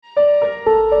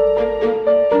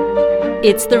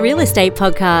It's the Real Estate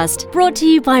Podcast, brought to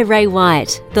you by Ray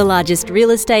White, the largest real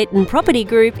estate and property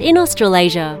group in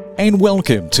Australasia. And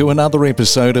welcome to another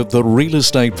episode of the Real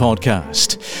Estate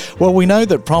Podcast. Well, we know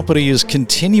that property is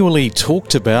continually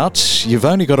talked about. You've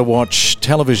only got to watch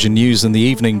television news in the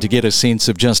evening to get a sense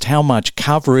of just how much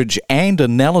coverage and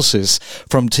analysis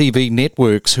from TV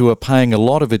networks who are paying a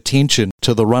lot of attention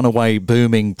to the runaway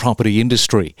booming property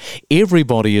industry.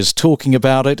 Everybody is talking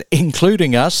about it,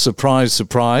 including us, surprise,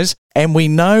 surprise. And we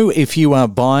know if you are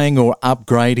buying or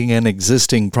upgrading an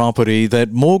existing property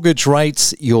that mortgage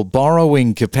rates, your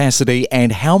borrowing capacity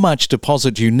and how much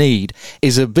deposit you need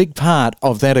is a big part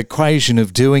of that equation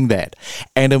of doing that.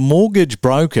 And a mortgage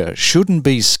broker shouldn't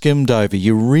be skimmed over.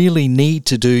 You really need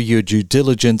to do your due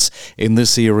diligence in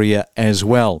this area as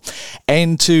well.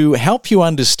 And to help you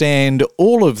understand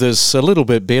all of this a little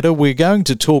bit better, we're going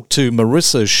to talk to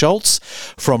Marissa Schultz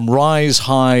from Rise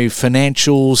High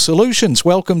Financial Solutions.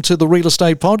 Welcome to the Real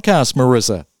Estate Podcast,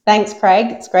 Marissa. Thanks, Craig.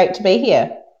 It's great to be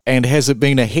here. And has it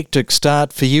been a hectic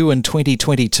start for you in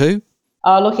 2022?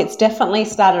 Oh, look, it's definitely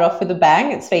started off with a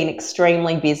bang. It's been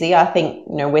extremely busy. I think,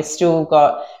 we've still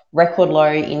got record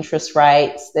low interest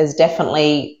rates. There's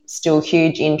definitely still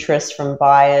huge interest from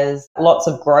buyers, lots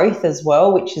of growth as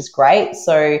well, which is great.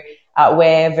 So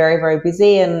we're very, very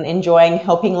busy and enjoying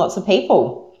helping lots of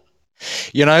people.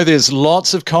 You know, there's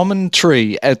lots of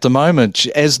commentary at the moment.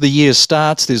 As the year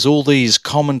starts, there's all these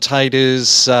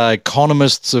commentators,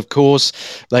 economists, of course.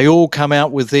 They all come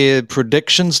out with their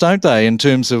predictions, don't they, in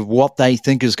terms of what they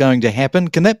think is going to happen.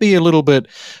 Can that be a little bit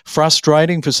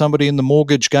frustrating for somebody in the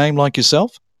mortgage game like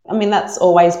yourself? I mean, that's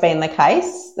always been the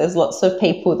case. There's lots of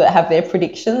people that have their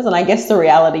predictions, and I guess the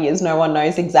reality is no one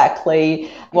knows exactly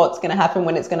what's going to happen,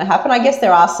 when it's going to happen. I guess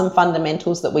there are some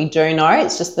fundamentals that we do know.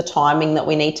 It's just the timing that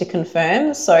we need to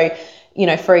confirm. So,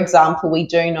 for example, we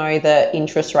do know that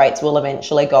interest rates will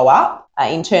eventually go up.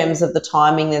 In terms of the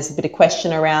timing, there's a bit of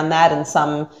question around that, and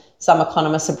some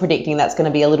economists are predicting that's going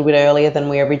to be a little bit earlier than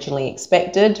we originally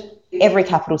expected. Every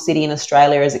capital city in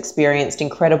Australia has experienced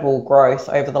incredible growth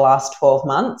over the last 12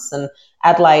 months, and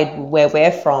Adelaide, where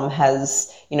we're from, has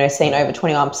seen over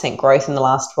 21% growth in the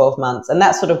last 12 months. And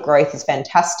that sort of growth is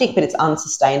fantastic, but it's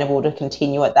unsustainable to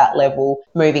continue at that level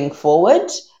moving forward.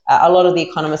 A lot of the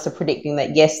economists are predicting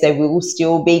that, yes, there will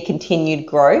still be continued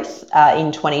growth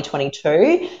in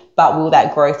 2022, but will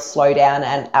that growth slow down,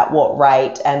 and at what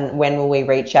rate, and when will we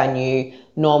reach our new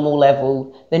normal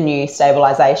level, the new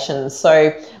stabilisation?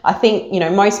 So I think,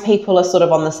 most people are sort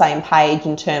of on the same page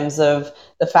in terms of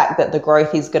the fact that the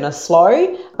growth is going to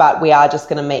slow, but we are just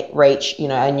going to reach,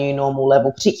 a new normal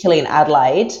level, particularly in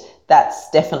Adelaide. That's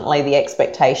definitely the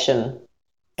expectation.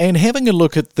 And having a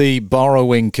look at the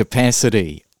borrowing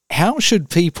capacity, how should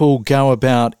people go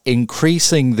about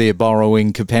increasing their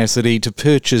borrowing capacity to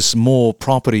purchase more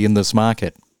property in this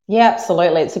market? Yeah,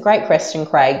 absolutely. It's a great question,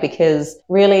 Craig, because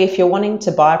really if you're wanting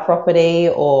to buy property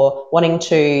or wanting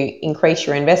to increase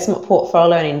your investment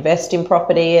portfolio and invest in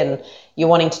property, and you're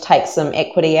wanting to take some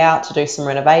equity out to do some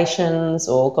renovations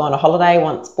or go on a holiday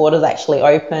once borders actually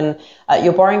open,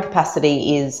 your borrowing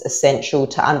capacity is essential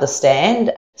to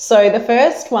understand. So the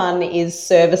first one is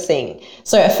servicing.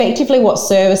 So effectively what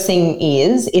servicing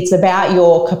is, it's about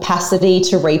your capacity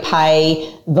to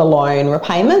repay the loan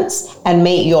repayments and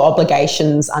meet your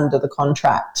obligations under the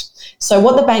contract. So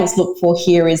what the banks look for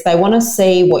here is they want to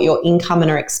see what your income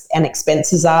and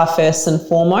expenses are first and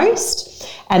foremost.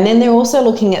 And then they're also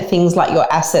looking at things like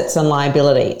your assets and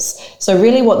liabilities. So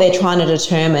really what they're trying to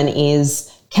determine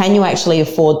is, can you actually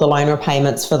afford the loan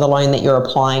repayments for the loan that you're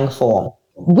applying for?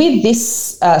 With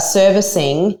this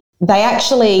servicing, they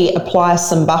actually apply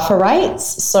some buffer rates.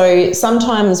 So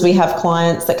sometimes we have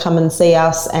clients that come and see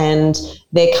us and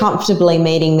they're comfortably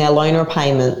meeting their loan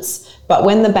repayments. But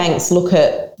when the banks look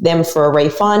at them for a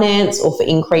refinance or for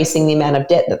increasing the amount of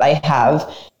debt that they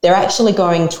have, they're actually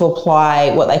going to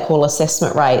apply what they call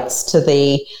assessment rates to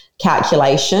the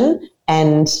calculation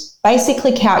and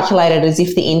basically calculate it as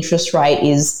if the interest rate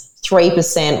is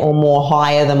 3% or more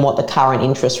higher than what the current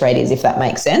interest rate is, if that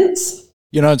makes sense.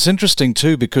 It's interesting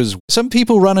too, because some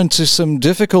people run into some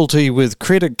difficulty with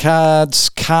credit cards,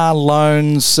 car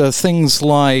loans, things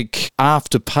like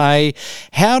Afterpay.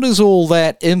 How does all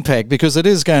that impact? Because it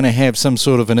is going to have some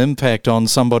sort of an impact on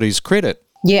somebody's credit.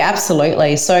 Yeah,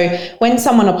 absolutely. So when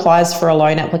someone applies for a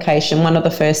loan application, one of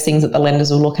the first things that the lenders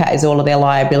will look at is all of their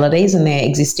liabilities and their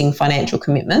existing financial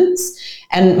commitments.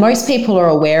 And most people are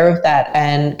aware of that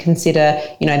and consider,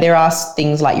 there are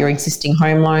things like your existing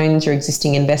home loans, your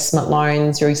existing investment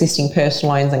loans, your existing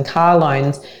personal loans and car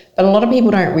loans. But a lot of people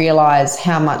don't realise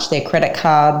how much their credit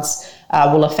cards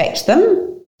will affect them.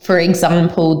 For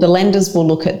example, the lenders will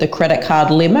look at the credit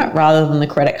card limit rather than the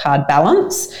credit card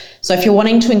balance. So if you're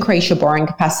wanting to increase your borrowing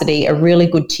capacity, a really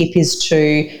good tip is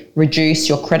to reduce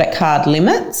your credit card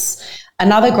limits.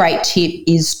 Another great tip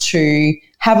is to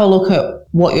have a look at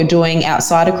what you're doing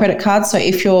outside of credit cards. So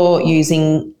if you're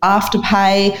using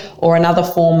Afterpay or another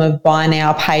form of buy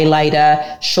now, pay later,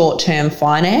 short-term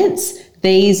finance,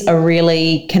 these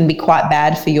can be quite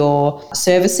bad for your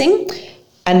servicing.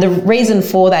 And the reason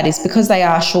for that is because they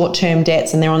are short-term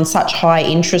debts and they're on such high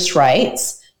interest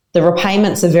rates, the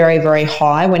repayments are very, very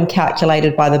high when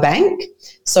calculated by the bank.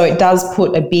 So it does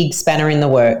put a big spanner in the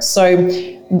works. So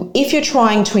if you're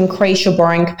trying to increase your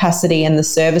borrowing capacity and the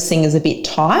servicing is a bit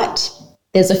tight,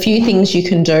 there's a few things you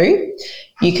can do.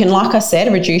 You can, like I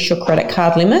said, reduce your credit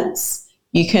card limits.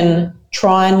 You can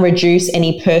try and reduce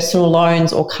any personal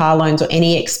loans or car loans or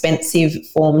any expensive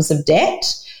forms of debt.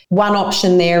 One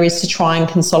option there is to try and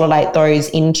consolidate those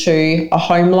into a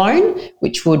home loan,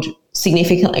 which would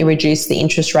significantly reduce the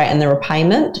interest rate and the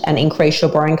repayment and increase your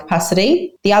borrowing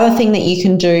capacity. The other thing that you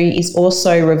can do is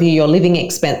also review your living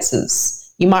expenses.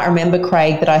 You might remember,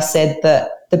 Craig, that I said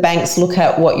that the banks look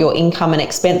at what your income and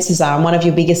expenses are, and one of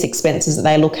your biggest expenses that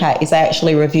they look at is they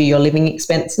actually review your living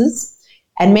expenses.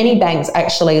 And many banks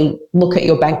actually look at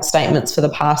your bank statements for the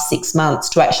past 6 months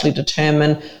to actually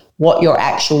determine what your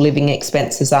actual living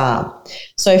expenses are.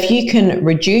 So if you can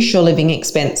reduce your living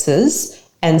expenses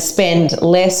and spend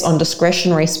less on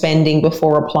discretionary spending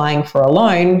before applying for a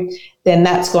loan, then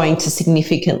that's going to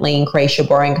significantly increase your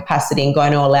borrowing capacity and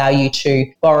going to allow you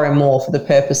to borrow more for the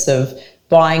purpose of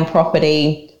buying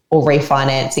property or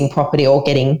refinancing property or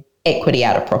getting equity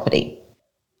out of property.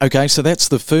 Okay, so that's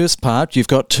the first part. You've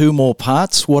got 2 more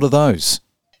parts. What are those?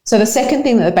 So the second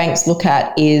thing that the banks look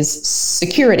at is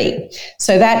security.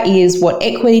 So that is, what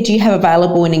equity do you have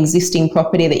available in existing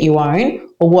property that you own,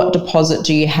 or what deposit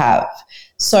do you have?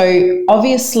 So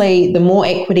obviously, the more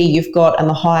equity you've got and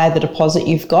the higher the deposit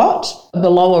you've got, the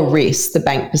lower risk the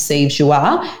bank perceives you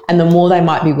are, and the more they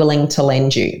might be willing to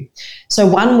lend you. So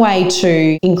one way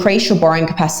to increase your borrowing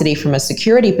capacity from a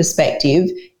security perspective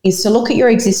is to look at your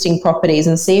existing properties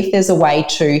and see if there's a way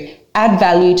to add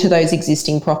value to those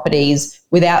existing properties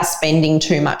without spending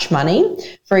too much money.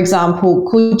 For example,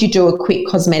 could you do a quick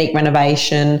cosmetic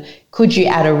renovation? Could you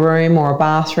add a room or a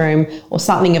bathroom or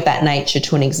something of that nature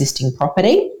to an existing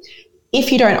property?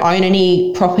 If you don't own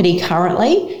any property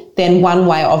currently, then one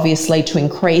way obviously to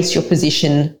increase your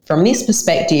position from this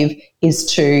perspective is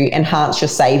to enhance your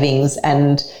savings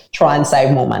and try and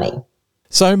save more money.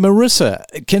 So,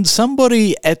 Marissa, can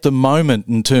somebody at the moment,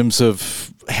 in terms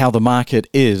of how the market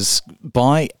is,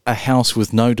 buy a house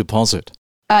with no deposit?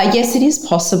 Yes, it is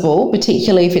possible,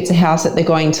 particularly if it's a house that they're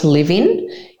going to live in.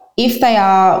 If they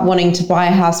are wanting to buy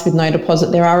a house with no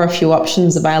deposit, there are a few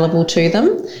options available to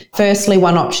them. Firstly,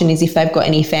 one option is if they've got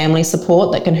any family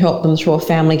support that can help them through a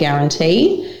family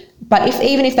guarantee. But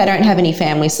even if they don't have any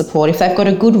family support, if they've got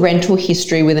a good rental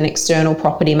history with an external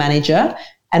property manager,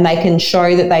 and they can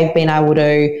show that they've been able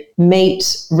to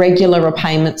meet regular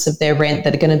repayments of their rent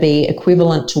that are going to be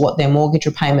equivalent to what their mortgage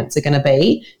repayments are going to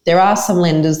be, there are some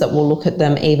lenders that will look at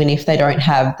them even if they don't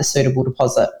have the suitable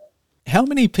deposit. How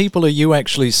many people are you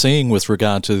actually seeing with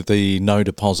regard to the no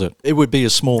deposit? It would be a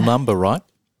small number, right?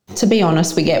 To be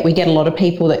honest, we get a lot of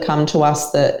people that come to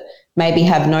us that maybe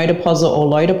have no deposit or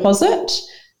low deposit.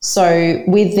 So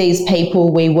with these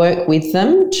people, we work with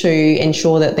them to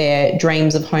ensure that their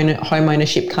dreams of home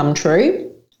ownership come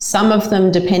true. Some of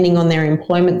them, depending on their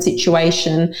employment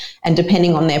situation and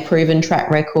depending on their proven track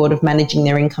record of managing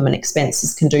their income and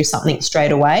expenses, can do something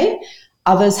straight away.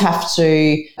 Others have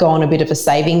to go on a bit of a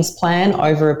savings plan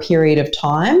over a period of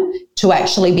time to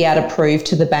actually be able to prove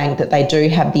to the bank that they do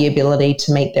have the ability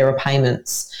to meet their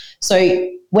repayments. So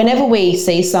whenever we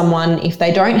see someone, if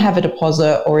they don't have a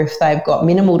deposit or if they've got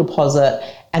minimal deposit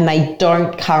and they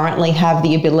don't currently have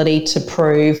the ability to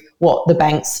prove what the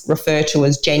banks refer to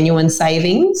as genuine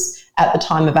savings at the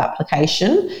time of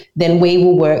application, then we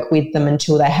will work with them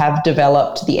until they have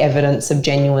developed the evidence of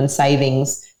genuine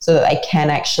savings so that they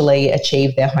can actually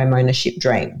achieve their home ownership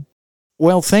dream.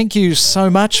 Well, thank you so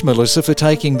much, Melissa, for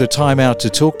taking the time out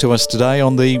to talk to us today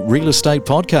on the Real Estate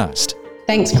Podcast.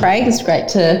 Thanks, Craig. It's great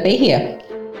to be here.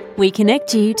 We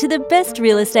connect you to the best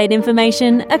real estate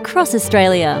information across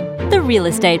Australia. The Real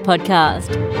Estate Podcast.